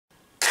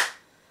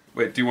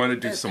Wait, do you want to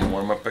do some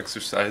warm-up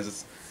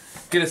exercises?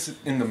 Get us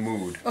in the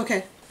mood.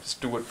 Okay. Just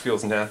do what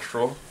feels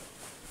natural.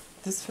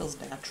 This feels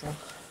natural.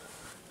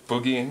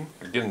 Boogieing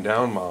or getting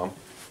down, Mom.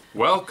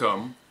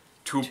 Welcome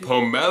to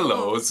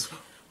Pomelos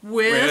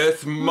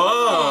with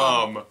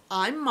Mom.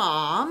 I'm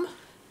Mom.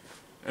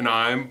 And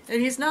I'm...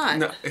 And he's not.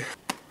 No.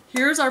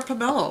 Here's our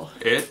pomelo.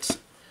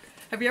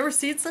 Have you ever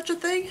seen such a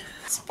thing?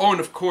 Oh, and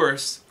of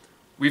course,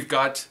 we've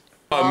got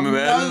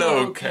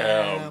Pomelo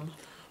Cam.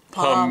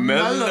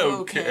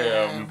 Pomelo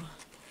Cam.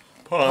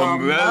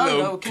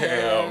 Pomelo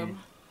Cam.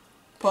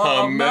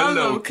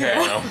 Pomelo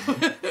Cam.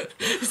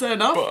 Is that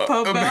enough?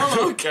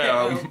 Pomelo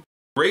Cam.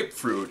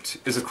 Grapefruit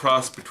is a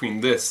cross between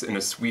this and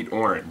a sweet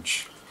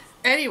orange.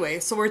 Anyway,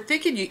 so we're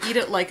thinking you eat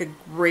it like a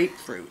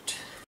grapefruit.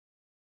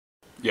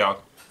 Yeah.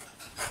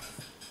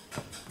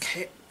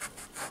 Okay.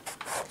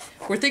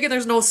 We're thinking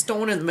there's no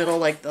stone in the middle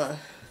like the...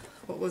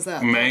 What was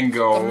that?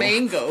 Mango. The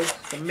mango.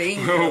 The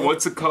mango.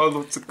 What's it called?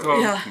 What's it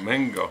called? Yeah.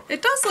 Mango.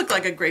 It does look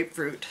like a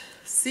grapefruit.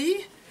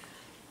 See?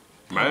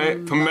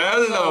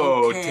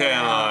 Pomelo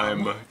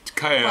time.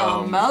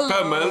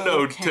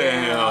 Pomelo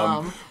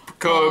time.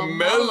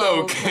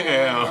 Pomelo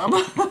cam.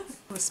 I'm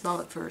gonna smell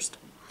it first.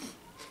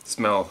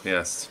 Smell,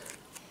 yes.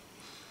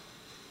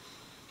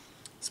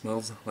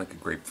 Smells like a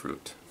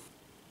grapefruit.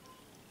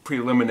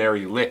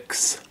 Preliminary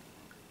licks.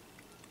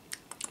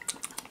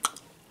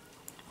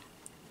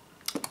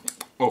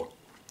 Oh.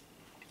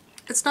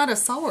 It's not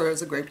as sour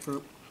as a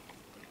grapefruit.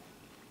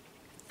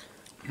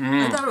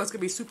 I thought it was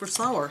gonna be super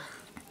sour.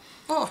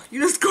 Oh,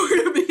 you just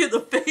squirted me in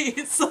the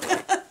face.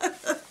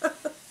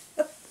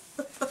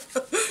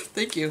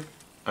 Thank you.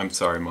 I'm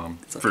sorry, Mom,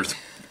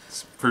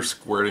 for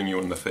squirting you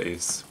in the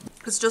face.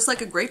 It's just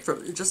like a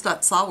grapefruit. It's just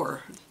not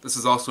sour. This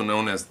is also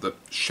known as the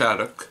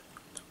Shattuck,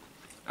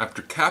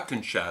 after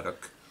Captain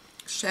Shattuck.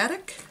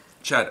 Shattuck?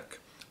 Shattuck.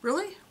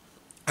 Really?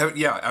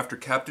 Yeah, after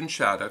Captain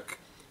Shattuck,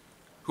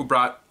 who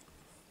brought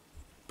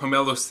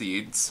pomelo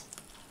seeds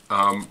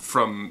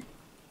from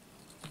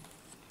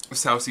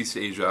Southeast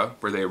Asia,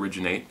 where they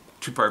originate,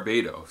 to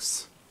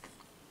Barbados,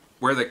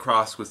 where they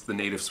cross with the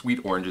native sweet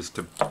oranges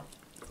to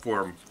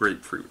form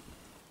grapefruit.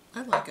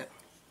 I like it.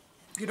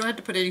 You don't have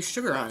to put any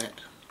sugar on it.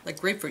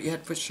 Like grapefruit, you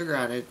had to put sugar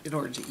on it in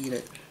order to eat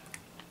it.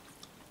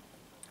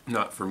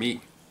 Not for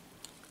me.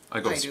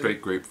 I go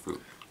straight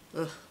grapefruit.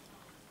 Ugh.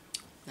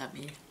 Not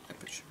me. I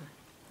put sugar.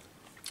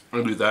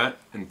 I do that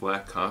in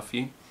black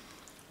coffee,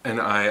 and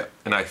I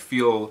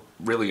feel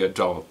really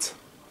adult.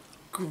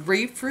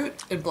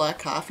 Grapefruit and black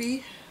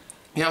coffee?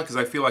 Yeah, because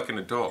I feel like an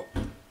adult.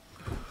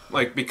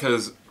 Like,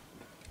 because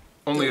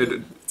only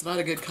It's not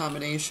a good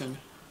combination.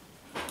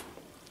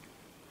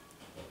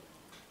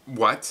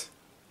 What?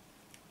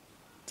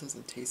 It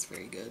doesn't taste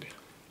very good.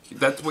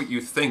 That's what you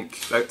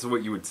think. That's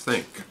what you would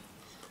think.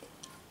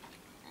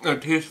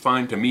 It tastes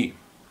fine to me.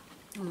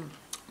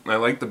 I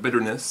like the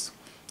bitterness.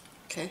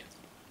 Okay.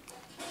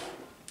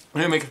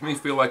 And it makes me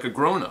feel like a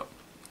grown-up.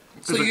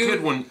 Because So a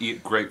kid wouldn't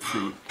eat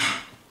grapefruit.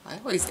 I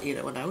always ate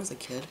it when I was a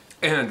kid.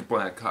 And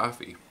black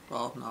coffee.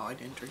 Well, no, I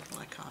didn't drink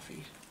black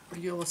coffee. Are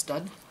you almost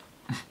done?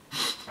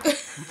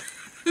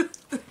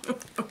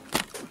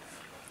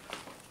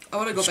 I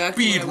want to go back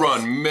Speed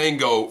run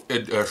mango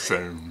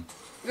edition.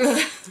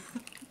 I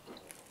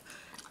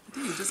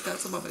think you just got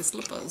some of my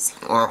slippers.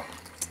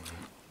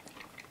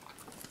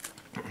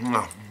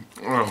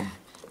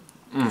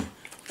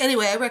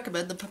 Anyway, I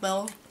recommend the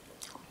pomelo.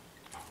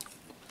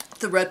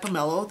 The red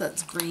pomelo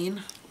that's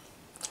green.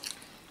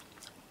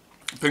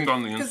 Pink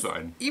on the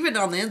inside. Even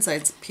on the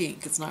inside it's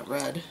pink, it's not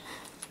red.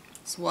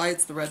 So why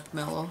it's the red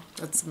pomelo,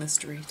 that's a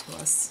mystery to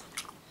us.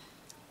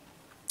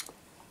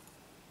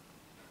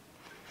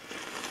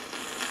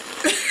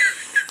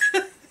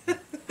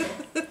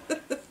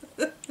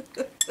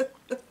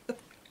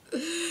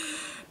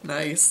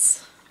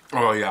 Nice.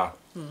 Oh, yeah.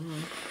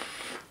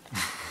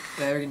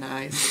 Very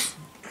nice.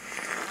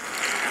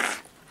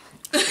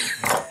 I'm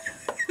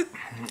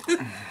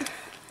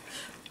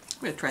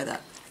gonna try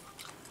that.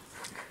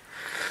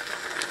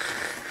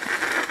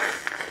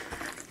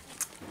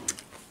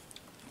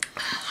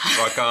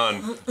 Rock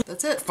on.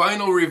 That's it.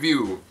 Final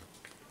review.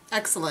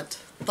 Excellent.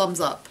 Thumbs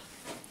up.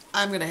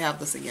 I'm gonna have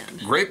this again.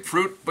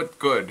 Grapefruit, but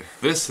good.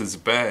 This has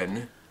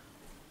been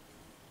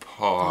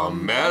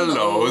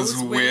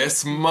Pomelos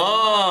with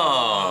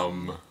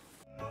Mom.